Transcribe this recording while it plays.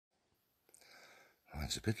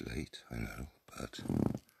It's a bit late, I know, but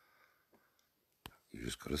you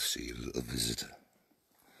just got to see a little visitor.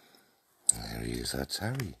 And there he is, that's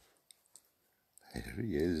Harry. There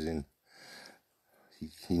he is, and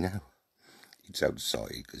he now eats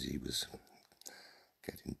outside because he was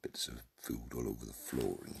getting bits of food all over the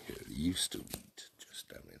floor in here. He used to eat just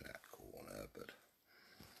down in that corner, but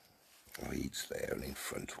he eats there, and in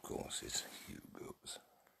front, of course, is Hugo's.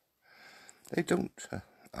 They don't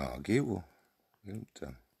argue, or they don't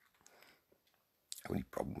have any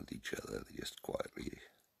problem with each other. They just quietly,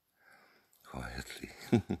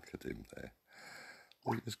 look at him there.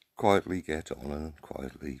 They just quietly get on, and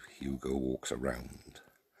quietly Hugo walks around.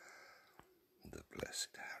 The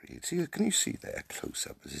blessed Harry. See, can you see there close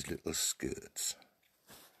up as his little skirts?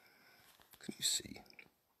 Can you see?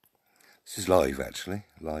 This is live, actually,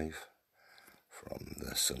 live from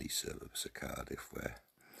the sunny suburbs of Cardiff, where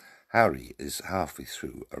Harry is halfway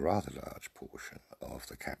through a rather large portion of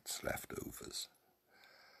the cat's leftovers.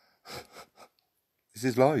 This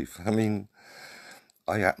is live. I mean,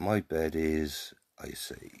 my bed is, I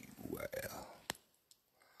say, well,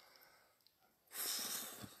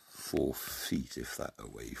 4 feet, if that,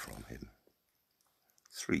 away from him.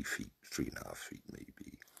 3 feet, 3.5 feet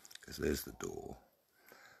maybe, because there's the door.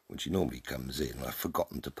 When she normally comes in, I've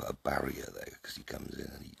forgotten to put a barrier there, because he comes in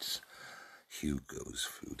and eats Hugo's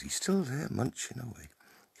food. He's still there, munching away.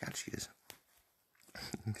 Catchy is.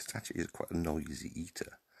 Catchy is quite a noisy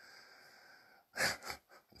eater.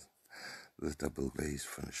 The double glazed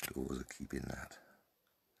French doors are keeping that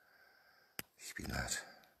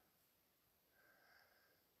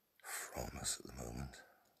from us at the moment.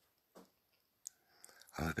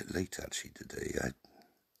 I'm a bit late actually today. I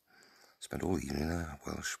spent all evening in a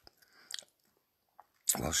Welsh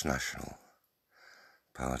National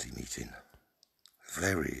Party meeting.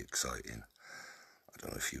 Very exciting. I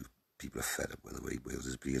don't know if you people are fed up with the way Wales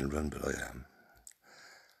is being run, but I am.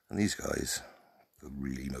 And these guys are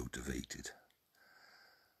really motivated.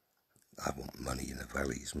 I want money in the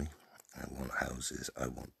valleys, me. I want houses, I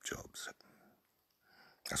want jobs.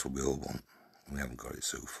 That's what we all want. We haven't got it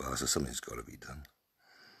so far, so something's got to be done.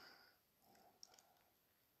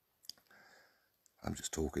 I'm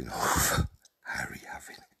just talking of Harry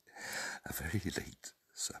having a very late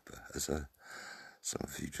supper. As some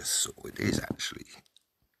of you just saw, it is actually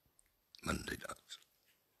Monday night.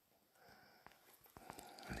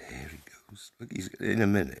 And here he goes. Look, he's in a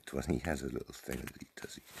minute when he has a little thing that he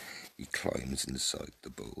does. He climbs inside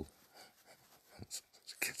the bowl.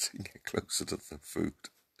 Getting closer to the food.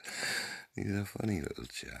 He's a funny little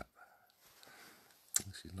chap.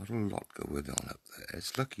 There's not a lot going on up there.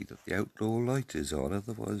 It's lucky that the outdoor light is on,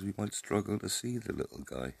 otherwise we might struggle to see the little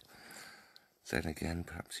guy. Then again,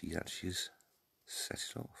 perhaps he actually has set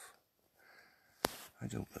it off. I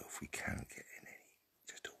don't know if we can get in any.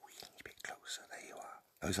 Just a wee bit closer. There you are.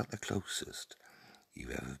 Oh, is that the closest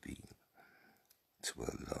you've ever been to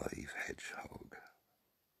a live hedgehog?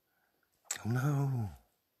 Oh no.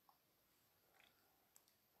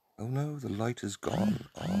 Oh no, the light has gone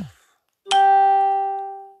off.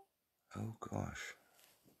 Oh gosh.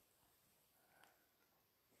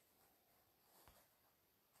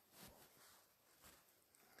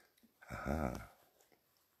 Aha.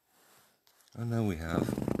 Oh no, we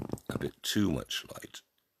have a bit too much light.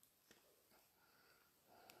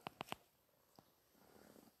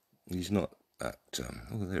 He's not that,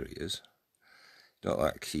 oh there he is. Not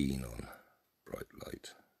that keen on bright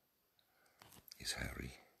light. Is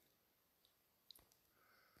Harry.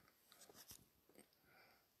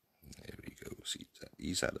 There he goes.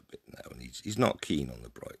 He's had a bit now, and he's not keen on the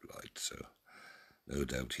bright light, so no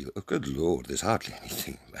doubt he'll... Oh, good Lord, there's hardly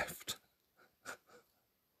anything left.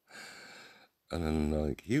 And then,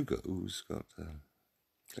 like, Hugo's got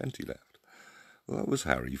plenty left. Well, that was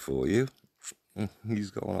Harry for you. He's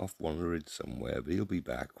gone off wandering somewhere, but he'll be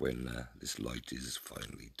back when this light is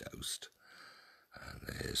finally doused. And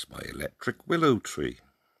there's my electric willow tree,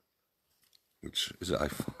 which is, I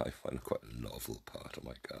find quite a novel part of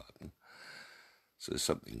my garden. So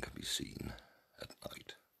something can be seen at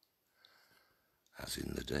night, as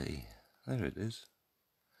in the day. There it is.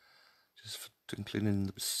 Just twinkling in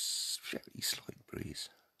the very slight breeze.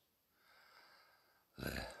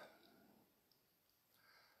 There.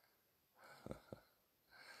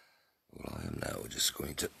 Well, I am now just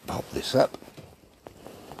going to pop this up,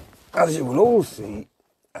 as you will all see.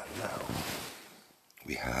 And now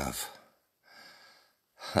we have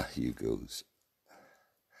Hugo's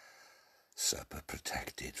supper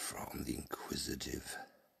protected from the inquisitive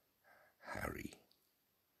Harry,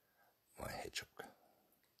 my hedgehog.